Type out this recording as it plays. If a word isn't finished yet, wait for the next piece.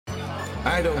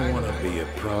I don't want to be a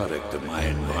product of my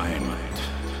environment.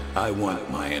 I want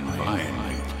my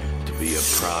environment to be a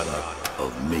product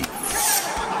of me.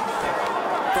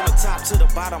 From the top to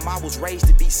the bottom, I was raised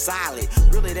to be solid.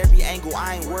 Real at every angle,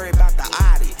 I ain't worried about the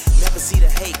audit. Never see the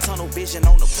hate, tunnel vision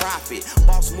on the profit.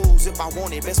 Boss moves if I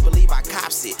want it, best believe I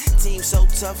cops it. Team so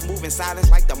tough, moving silence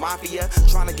like the mafia.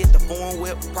 Trying to get the foreign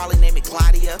whip, probably name it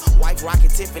Claudia. Wife rockin'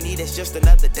 Tiffany, that's just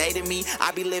another day to me.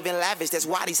 I be living lavish, that's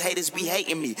why these haters be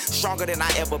hating me. Stronger than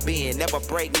I ever been, never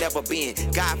break, never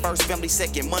bend. God first, family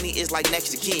second, money is like next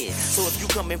to kin. So if you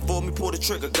come in for me, pull the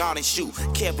trigger, guard and shoot.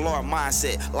 Kevlar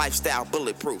mindset, lifestyle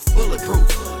bulletproof. Bulletproof,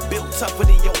 built tougher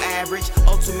than your average.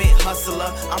 Ultimate hustler,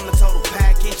 I'm the total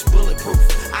package. Bulletproof,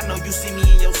 I know you see me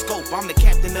in your scope. I'm the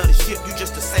captain of the ship, you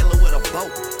just a sailor with a boat.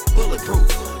 Bulletproof,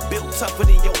 built tougher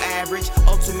than your average.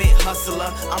 Ultimate hustler,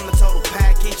 I'm the total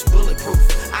package. Bulletproof,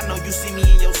 I know you see me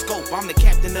in your scope. I'm the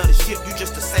captain of the ship, you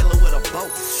just a sailor with a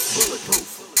boat.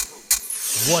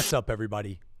 Bulletproof. What's up,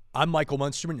 everybody? I'm Michael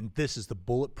Munsterman, and this is the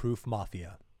Bulletproof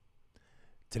Mafia.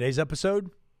 Today's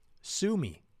episode, sue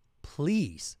me,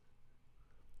 please.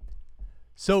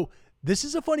 So this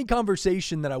is a funny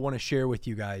conversation that I want to share with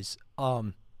you guys.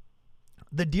 The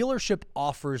dealership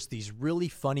offers these really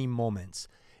funny moments.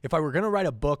 If I were going to write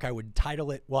a book, I would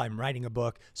title it, well, I'm writing a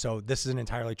book, so this isn't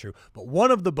entirely true. But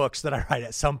one of the books that I write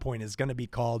at some point is going to be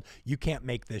called, You Can't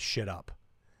Make This Shit Up.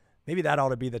 Maybe that ought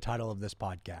to be the title of this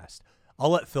podcast.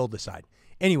 I'll let Phil decide.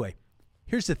 Anyway,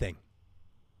 here's the thing.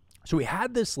 So we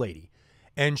had this lady,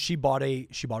 and she bought a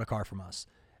car from us.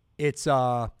 It's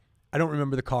I don't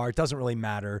remember the car. It doesn't really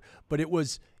matter. But it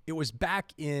was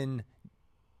back in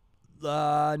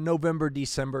the November,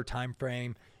 December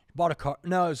timeframe. Bought a car.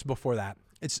 No, it was before that.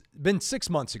 It's been 6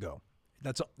 months ago.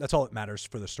 That's all that matters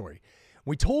for the story.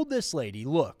 We told this lady,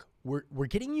 look, we're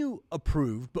getting you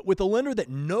approved, but with a lender that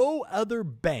no other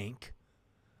bank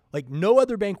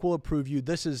will approve you.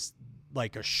 This is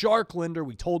like a shark lender.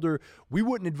 We told her we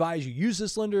wouldn't advise you use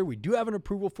this lender. We do have an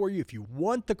approval for you. If you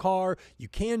want the car, you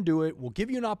can do it. We'll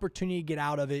give you an opportunity to get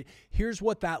out of it. Here's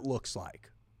what that looks like.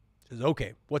 She says,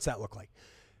 okay, what's that look like?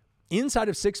 Inside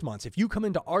of 6 months, if you come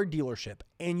into our dealership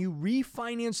and you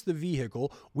refinance the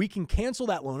vehicle, we can cancel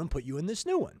that loan and put you in this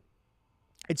new one.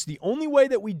 It's the only way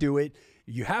that we do it.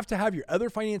 You have to have your other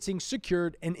financing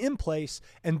secured and in place,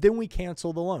 and then we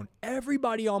cancel the loan.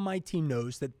 Everybody on my team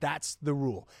knows that that's the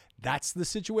rule. That's the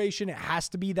situation. It has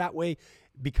to be that way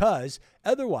because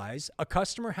otherwise a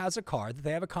customer has a car that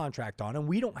they have a contract on and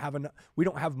we don't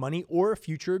have money or a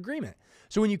future agreement.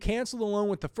 So when you cancel the loan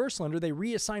with the first lender, they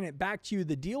reassign it back to you,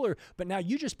 the dealer, but now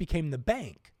you just became the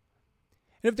bank.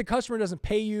 And if the customer doesn't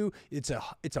pay you, it's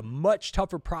a much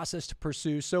tougher process to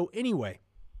pursue. So anyway,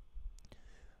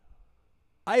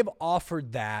 I have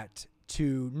offered that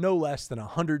to no less than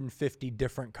 150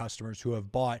 different customers who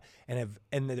have bought and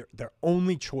their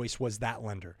only choice was that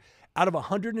lender. Out of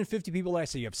 150 people that I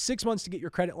say you have 6 months to get your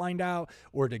credit lined out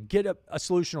or to get a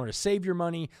solution or to save your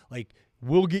money, like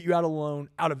we'll get you out of the loan.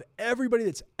 Out of everybody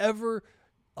that's ever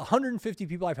 150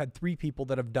 people, I've had 3 people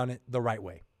that have done it the right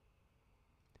way.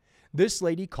 This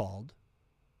lady called,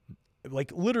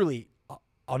 like literally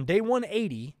on day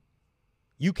 180,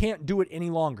 you can't do it any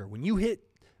longer. When you hit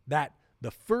that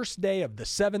the first day of the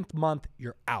 7th month,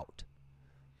 you're out.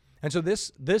 And so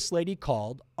this lady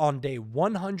called on day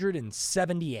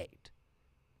 178.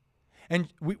 And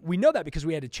we know that because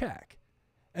we had to check.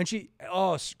 And she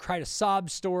cried a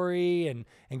sob story and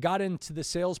got into the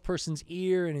salesperson's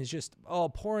ear and is just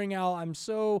pouring out, I'm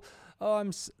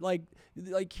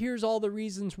like here's all the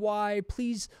reasons why.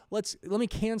 Please let me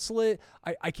cancel it.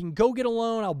 I can go get a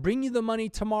loan. I'll bring you the money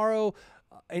tomorrow.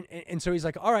 And so he's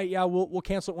like, all right, yeah, we'll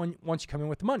cancel it once you come in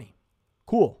with the money.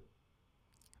 Cool.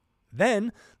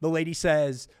 Then the lady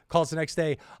calls the next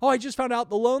day, I just found out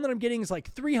the loan that I'm getting is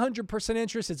like 300%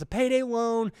 interest. It's a payday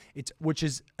loan, which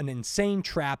is an insane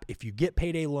trap. If you get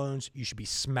payday loans, you should be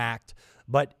smacked.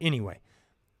 But anyway,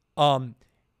 I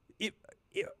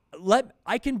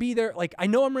can be there. Like, I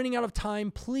know I'm running out of time.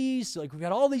 Please, like, we've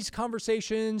had all these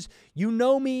conversations. You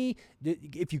know me.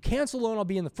 If you cancel the loan, I'll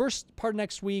be in the first part of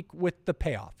next week with the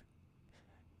payoff.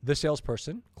 The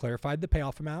salesperson clarified the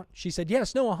payoff amount. She said,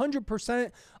 yes, no,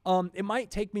 100%. It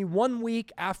might take me 1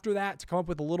 week after that to come up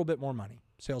with a little bit more money.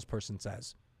 Salesperson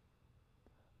says,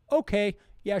 okay,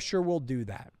 yeah, sure, we'll do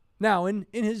that. Now, in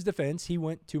his defense, he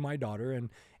went to my daughter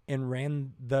and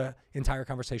ran the entire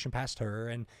conversation past her,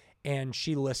 and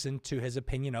she listened to his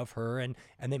opinion of her, and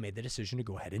they made the decision to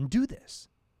go ahead and do this.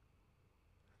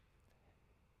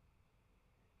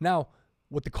 Now,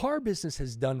 what the car business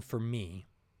has done for me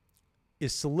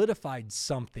is solidified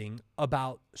something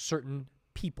about certain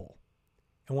people.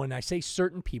 And when I say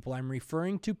certain people, I'm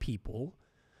referring to people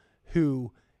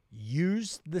who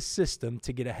use the system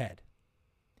to get ahead.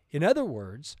 In other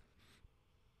words,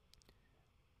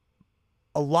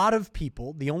 a lot of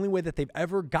people, the only way that they've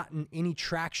ever gotten any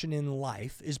traction in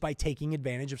life is by taking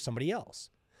advantage of somebody else.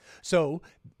 So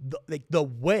the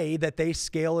way that they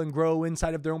scale and grow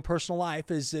inside of their own personal life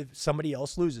is if somebody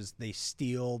else loses. They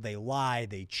steal, they lie,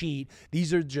 they cheat.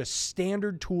 These are just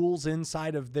standard tools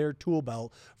inside of their tool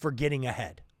belt for getting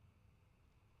ahead.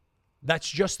 That's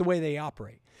just the way they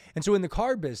operate. And so in the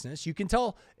car business, you can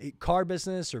tell car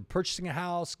business or purchasing a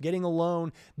house, getting a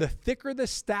loan, the thicker the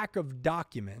stack of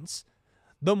documents,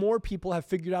 the more people have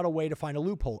figured out a way to find a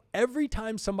loophole. Every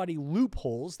time somebody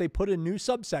loopholes, they put a new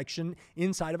subsection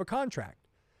inside of a contract.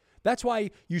 That's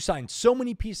why you sign so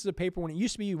many pieces of paper. When it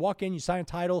used to be you walk in, you sign a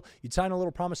title, you'd sign a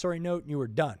little promissory note, and you were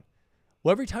done.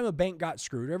 Well, every time a bank got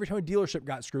screwed, every time a dealership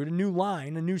got screwed, a new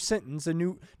line, a new sentence, a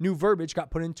new verbiage got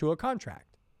put into a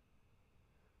contract.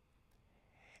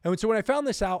 And so when I found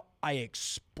this out, I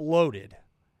exploded.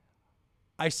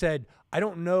 I said, I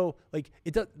don't know,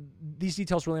 these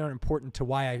details really aren't important to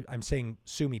why I'm saying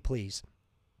sue me, please.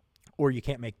 Or you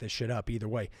can't make this shit up either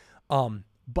way.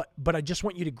 But I just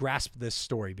want you to grasp this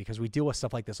story because we deal with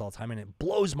stuff like this all the time and it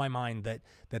blows my mind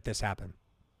that this happened.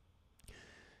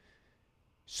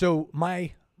 So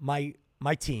my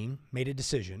team made a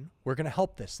decision. We're going to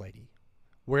help this lady.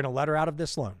 We're going to let her out of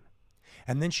this loan.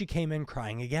 And then she came in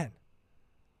crying again.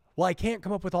 Well, I can't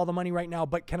come up with all the money right now,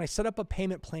 but can I set up a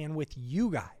payment plan with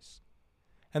you guys?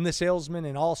 And the salesman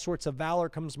in all sorts of valor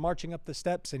comes marching up the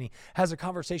steps and he has a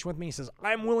conversation with me. He says,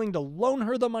 I'm willing to loan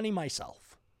her the money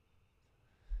myself.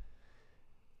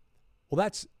 Well,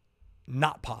 that's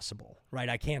not possible, right?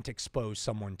 I can't expose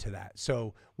someone to that.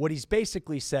 So what he's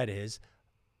basically said is,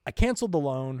 I canceled the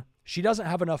loan. She doesn't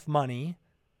have enough money.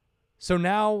 So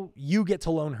now you get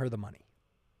to loan her the money.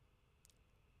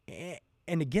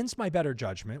 And against my better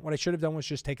judgment, what I should have done was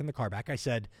just taken the car back. I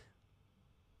said,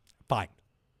 fine,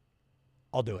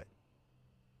 I'll do it.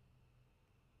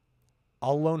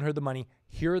 I'll loan her the money.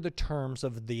 Here are the terms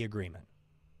of the agreement.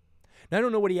 Now, I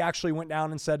don't know what he actually went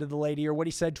down and said to the lady or what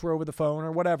he said to her over the phone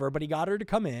or whatever, but he got her to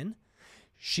come in.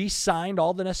 She signed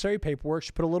all the necessary paperwork.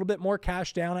 She put a little bit more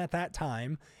cash down at that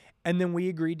time, and then we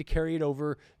agreed to carry it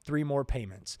over 3 more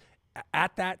payments.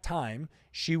 At that time,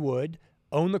 she would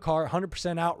own the car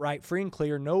 100% outright, free and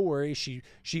clear, no worries. She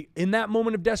in that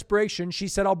moment of desperation, she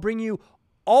said, I'll bring you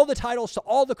all the titles to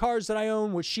all the cars that I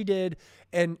own, which she did.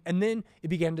 And then it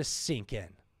began to sink in.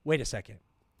 Wait a second.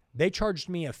 They charged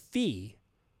me a fee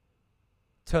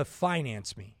to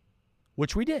finance me,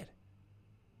 which we did.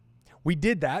 We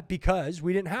did that because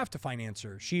we didn't have to finance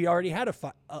her. She already had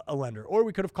a lender. Or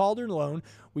we could have called her loan.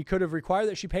 We could have required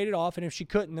that she paid it off. And if she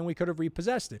couldn't, then we could have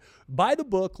repossessed it. By the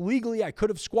book, legally, I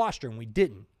could have squashed her, and we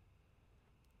didn't.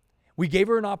 We gave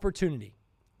her an opportunity.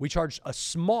 We charged a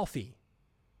small fee.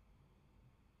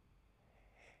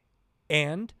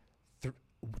 And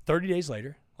 30 days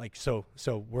later, so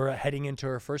we're heading into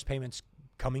her first payments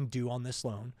coming due on this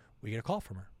loan. We get a call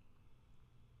from her.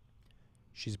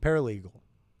 She's a paralegal.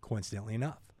 Coincidentally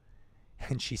enough.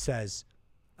 And she says,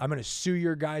 I'm going to sue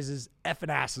your guys' effing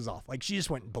asses off. She just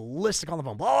went ballistic on the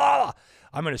phone. Blah, blah, blah.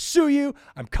 I'm going to sue you.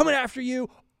 I'm coming after you.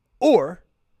 Or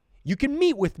you can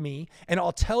meet with me and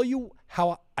I'll tell you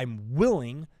how I'm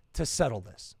willing to settle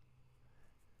this.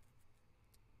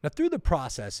 Now, through the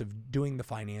process of doing the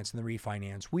finance and the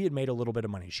refinance, we had made a little bit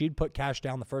of money. She'd put cash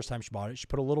down the first time she bought it. She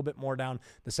put a little bit more down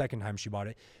the second time she bought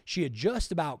it. She had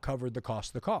just about covered the cost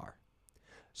of the car.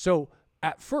 So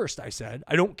at first, I said,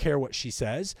 I don't care what she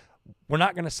says. We're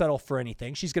not going to settle for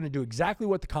anything. She's going to do exactly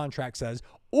what the contract says,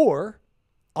 or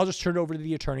I'll just turn it over to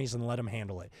the attorneys and let them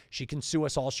handle it. She can sue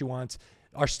us all she wants.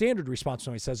 Our standard response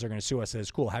when he says they're going to sue us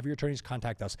is, cool, have your attorneys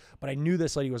contact us. But I knew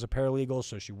this lady was a paralegal,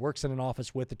 so she works in an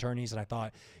office with attorneys, and I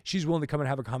thought she's willing to come and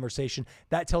have a conversation.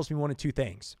 That tells me one of two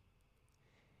things.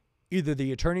 Either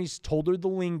the attorneys told her the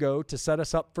lingo to set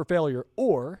us up for failure,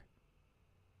 or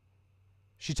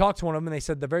she talked to one of them and they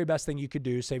said the very best thing you could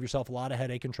do, save yourself a lot of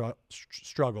headache and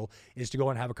struggle, is to go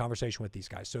and have a conversation with these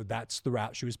guys. So that's the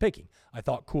route she was picking. I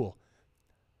thought, cool.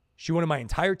 She wanted my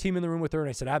entire team in the room with her, and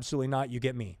I said, absolutely not. You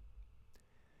get me.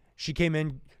 She came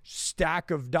in,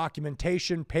 stack of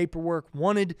documentation, paperwork,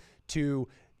 wanted to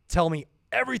tell me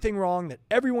everything wrong that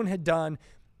everyone had done.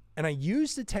 And I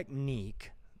used a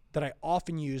technique that I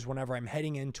often use whenever I'm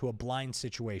heading into a blind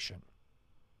situation.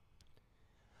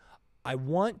 I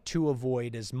want to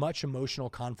avoid as much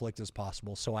emotional conflict as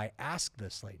possible. So I asked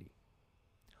this lady,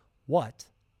 what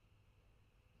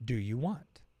do you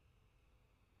want?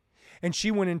 And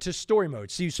she went into story mode.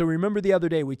 See, so remember the other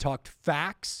day we talked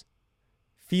facts,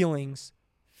 feelings,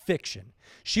 fiction.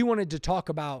 She wanted to talk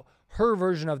about her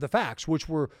version of the facts, which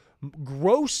were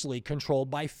grossly controlled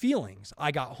by feelings.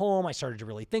 I got home, I started to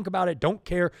really think about it, don't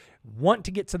care, want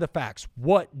to get to the facts.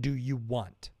 What do you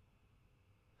want?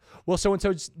 Well,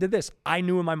 so-and-so did this. I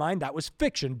knew in my mind that was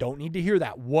fiction. Don't need to hear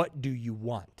that. What do you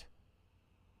want?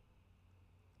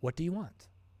 What do you want?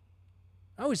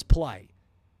 I was polite,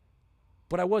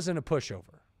 but I wasn't a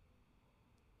pushover.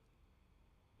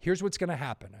 Here's what's going to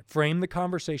happen. I framed the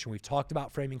conversation. We've talked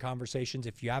about framing conversations.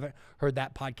 If you haven't heard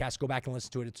that podcast, go back and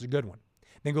listen to it. It's a good one.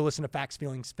 Then go listen to Facts,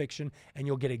 Feelings, Fiction, and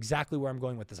you'll get exactly where I'm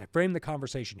going with this. I framed the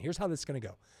conversation. Here's how this is going to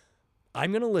go.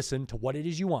 I'm going to listen to what it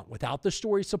is you want without the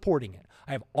story supporting it.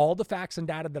 I have all the facts and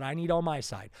data that I need on my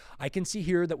side. I can see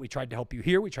here that we tried to help you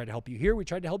here. We tried to help you here. We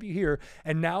tried to help you here.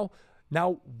 And now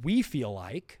we feel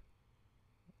like,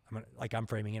 I'm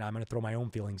framing it. I'm going to throw my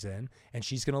own feelings in, and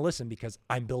she's going to listen because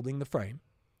I'm building the frame.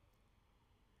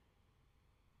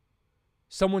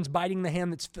 Someone's biting the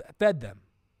hand that's fed them.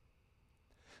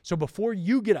 So before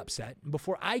you get upset, and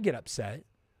before I get upset,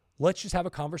 let's just have a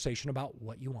conversation about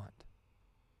what you want.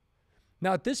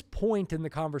 Now, at this point in the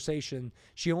conversation,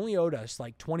 she only owed us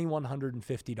like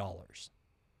 $2,150.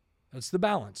 That's the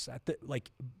balance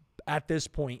at this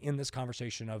point in this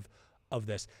conversation of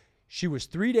this. She was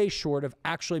 3 days short of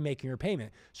actually making her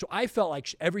payment. So I felt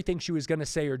like everything she was going to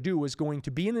say or do was going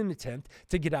to be in an attempt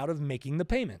to get out of making the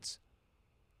payments.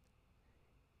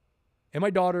 And my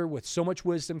daughter, with so much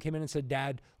wisdom, came in and said,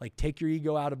 Dad, take your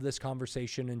ego out of this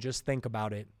conversation and just think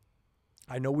about it.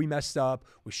 I know we messed up.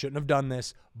 We shouldn't have done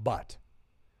this, but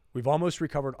we've almost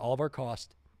recovered all of our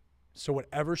costs. So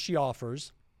whatever she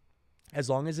offers, as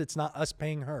long as it's not us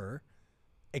paying her,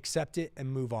 accept it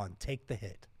and move on. Take the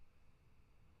hit.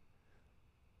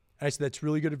 And I said, that's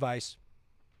really good advice.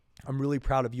 I'm really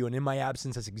proud of you. And in my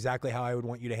absence, that's exactly how I would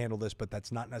want you to handle this, but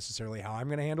that's not necessarily how I'm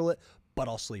going to handle it, but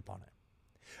I'll sleep on it.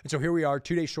 And so here we are,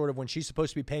 2 days short of when she's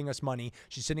supposed to be paying us money.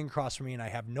 She's sitting across from me, and I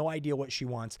have no idea what she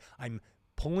wants. I'm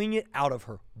pulling it out of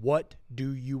her. What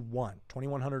do you want?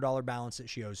 $2,100 balance that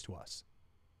she owes to us.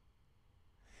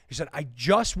 She said, I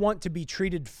just want to be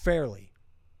treated fairly.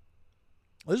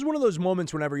 This is one of those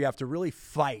moments whenever you have to really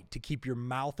fight to keep your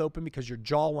mouth open because your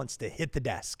jaw wants to hit the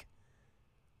desk.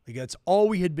 That's all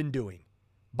we had been doing.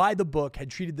 By the book, had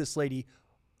treated this lady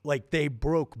like they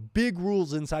broke big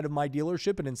rules inside of my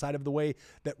dealership and inside of the way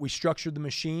that we structured the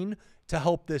machine to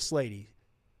help this lady.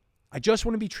 I just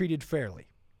want to be treated fairly.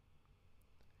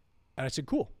 And I said,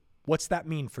 cool. What's that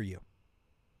mean for you?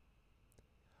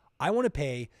 I want to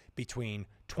pay between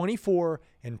 $2,400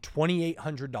 and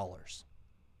 $2,800.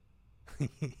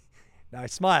 Now I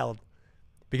smiled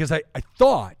because I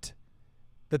thought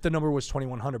that the number was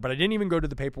 $2,100, but I didn't even go to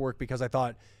the paperwork because I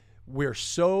thought, we're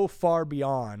so far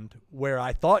beyond where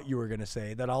I thought you were going to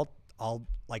say that I'll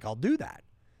do that.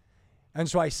 And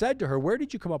so I said to her, where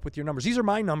did you come up with your numbers? These are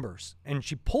my numbers. And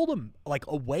she pulled them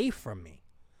away from me.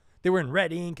 They were in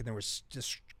red ink and there was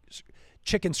just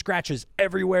chicken scratches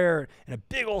everywhere and a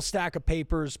big old stack of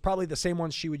papers, probably the same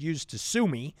ones she would use to sue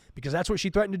me because that's what she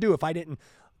threatened to do if I didn't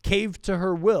cave to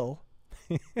her will.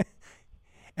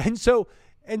 And so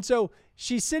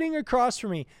she's sitting across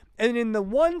from me. And in the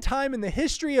one time in the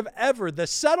history of ever, the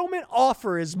settlement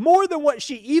offer is more than what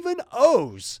she even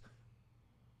owes.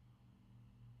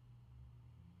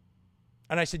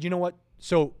 And I said, you know what?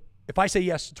 So if I say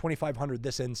yes to $2,500,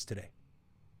 this ends today.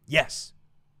 Yes.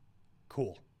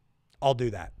 Cool. I'll do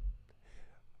that.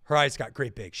 Her eyes got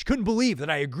great big. She couldn't believe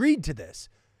that I agreed to this.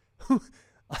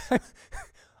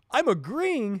 I'm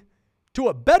agreeing to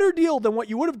a better deal than what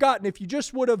you would have gotten if you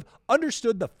just would have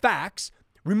understood the facts,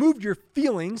 removed your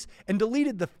feelings, and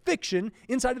deleted the fiction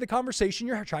inside of the conversation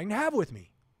you're trying to have with me.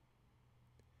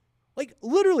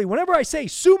 Literally, whenever I say,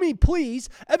 sue me, please,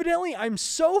 evidently I'm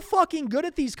so fucking good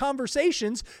at these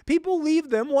conversations, people leave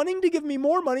them wanting to give me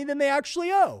more money than they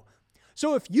actually owe.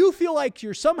 So if you feel like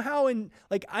you're somehow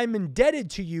I'm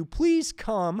indebted to you, please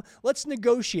come, let's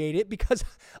negotiate it because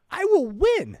I will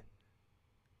win.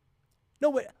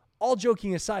 No, but all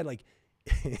joking aside,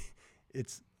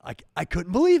 I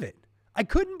couldn't believe it. I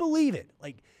couldn't believe it.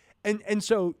 And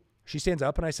so she stands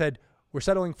up and I said, we're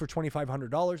settling for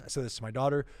 $2,500. I said this to my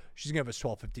daughter. She's going to give us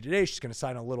 $1,250 today. She's going to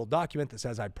sign a little document that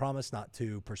says, I promise not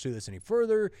to pursue this any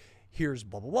further. Here's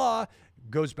blah, blah, blah.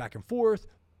 Goes back and forth.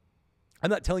 I'm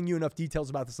not telling you enough details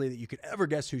about this lady that you could ever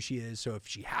guess who she is. So if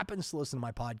she happens to listen to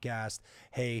my podcast,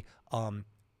 hey,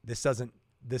 this doesn't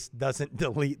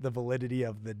delete the validity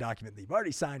of the document that you've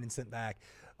already signed and sent back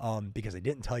because I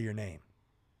didn't tell your name.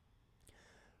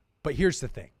 But here's the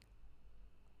thing.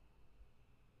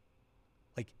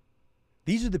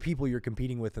 These are the people you're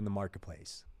competing with in the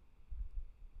marketplace.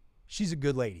 She's a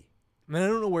good lady. And I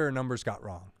don't know where her numbers got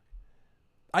wrong.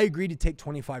 I agreed to take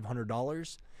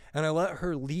 $2,500, and I let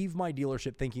her leave my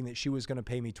dealership thinking that she was going to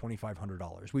pay me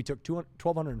 $2,500. We took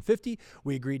 $1,250.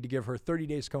 We agreed to give her 30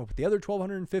 days to come up with the other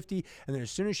 $1,250. And then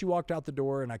as soon as she walked out the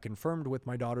door and I confirmed with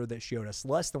my daughter that she owed us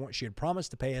less than what she had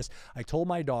promised to pay us, I told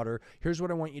my daughter, here's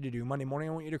what I want you to do. Monday morning,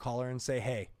 I want you to call her and say,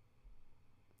 hey,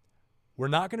 we're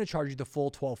not going to charge you the full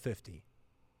 $1,250.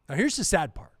 Now, here's the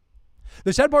sad part.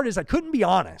 The sad part is I couldn't be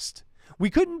honest. We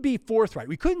couldn't be forthright.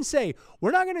 We couldn't say,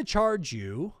 we're not going to charge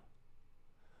you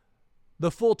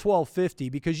the full $1,250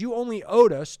 because you only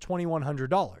owed us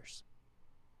 $2,100.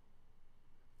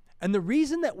 And the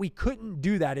reason that we couldn't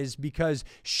do that is because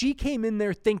she came in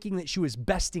there thinking that she was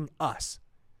besting us.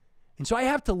 And so I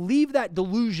have to leave that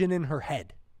delusion in her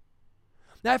head.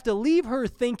 I have to leave her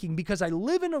thinking, because I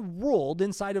live in a world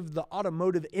inside of the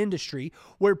automotive industry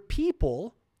where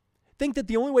people think that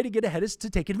the only way to get ahead is to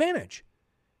take advantage.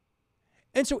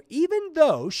 And so even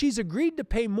though she's agreed to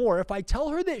pay more, if I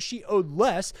tell her that she owed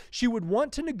less, she would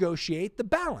want to negotiate the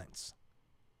balance.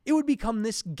 It would become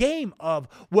this game of,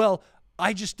 well,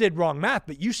 I just did wrong math,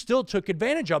 but you still took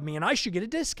advantage of me and I should get a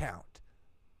discount.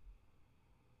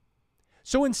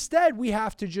 So instead, we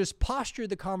have to just posture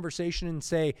the conversation and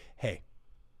say, hey,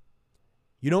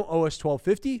 you don't owe us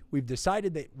 $1,250. We've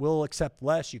decided that we'll accept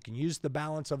less. You can use the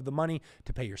balance of the money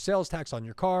to pay your sales tax on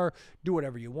your car, do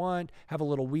whatever you want, have a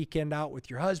little weekend out with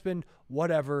your husband,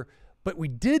 whatever. But we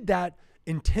did that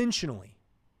intentionally.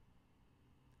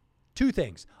 Two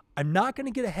things. I'm not going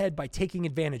to get ahead by taking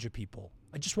advantage of people.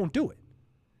 I just won't do it.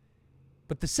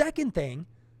 But the second thing,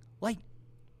 like,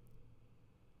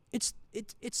 it's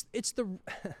the...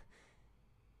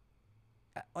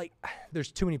 like, there's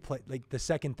too many like, the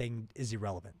second thing is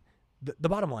irrelevant. The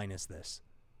bottom line is this.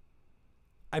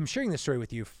 I'm sharing this story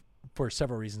with you for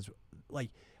several reasons. Like,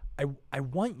 I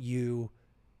want you,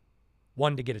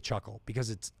 one, to get a chuckle because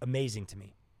it's amazing to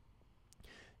me.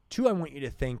 Two, I want you to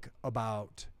think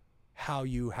about how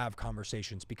you have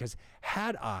conversations, because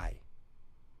had I,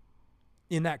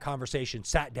 in that conversation,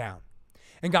 sat down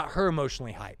and got her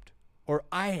emotionally hyped, or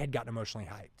I had gotten emotionally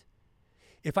hyped,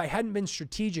 if I hadn't been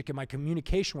strategic in my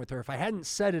communication with her, if I hadn't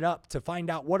set it up to find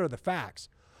out what are the facts,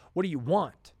 what do you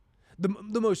want?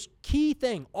 The most key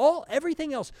thing,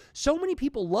 everything else, so many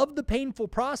people love the painful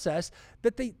process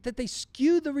that they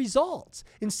skew the results.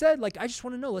 Instead, like, I just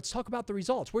want to know, let's talk about the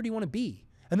results. Where do you want to be?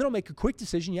 And then I'll make a quick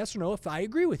decision, yes or no, if I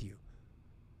agree with you.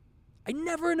 I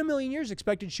never in a million years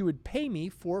expected she would pay me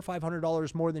 $400 or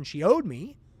 $500 more than she owed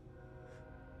me.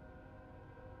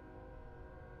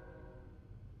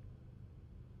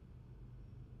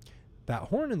 That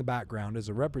horn in the background is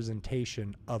a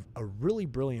representation of a really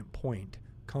brilliant point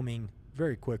coming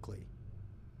very quickly.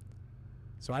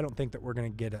 So I don't think that we're going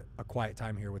to get a quiet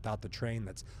time here without the train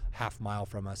that's half mile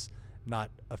from us not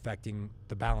affecting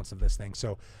the balance of this thing.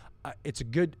 So it's a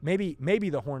good, maybe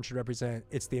the horn should represent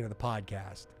it's the end of the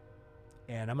podcast.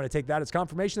 And I'm going to take that as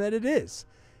confirmation that it is.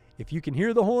 If you can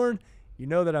hear the horn, you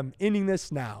know that I'm ending this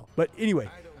now. But anyway,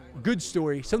 good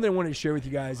story. Something I wanted to share with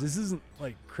you guys. This isn't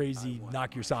like crazy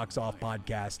knock your socks off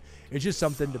podcast. It's just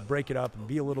something to break it up and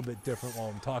be a little bit different while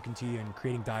I'm talking to you and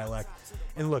creating dialect.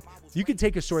 And look, you can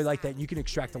take a story like that and you can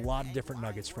extract a lot of different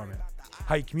nuggets from it.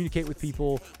 How you communicate with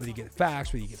people, whether you get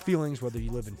facts, whether you get feelings, whether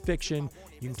you live in fiction.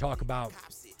 You can talk about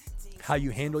how you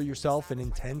handle yourself in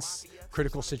intense,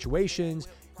 critical situations.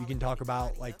 You can talk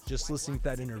about like just listening to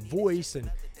that inner voice,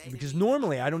 and because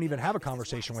normally I don't even have a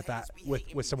conversation with that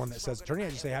with someone that says attorney. I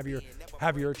just say have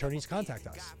your attorneys contact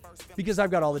us, because I've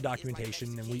got all the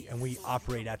documentation and we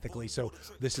operate ethically. So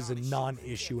this is a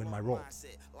non-issue in my role.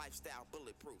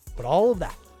 But all of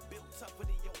that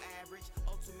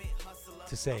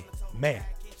to say, man,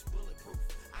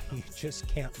 you just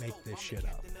can't make this shit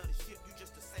up.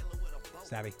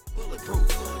 Savvy. Bulletproof,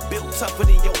 built tougher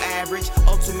than your average,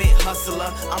 ultimate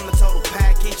hustler. I'm the total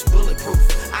package,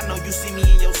 bulletproof. I know you see me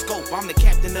in your scope. I'm the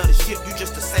captain of the ship, you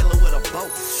just a sailor with a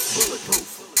boat.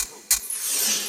 Bulletproof.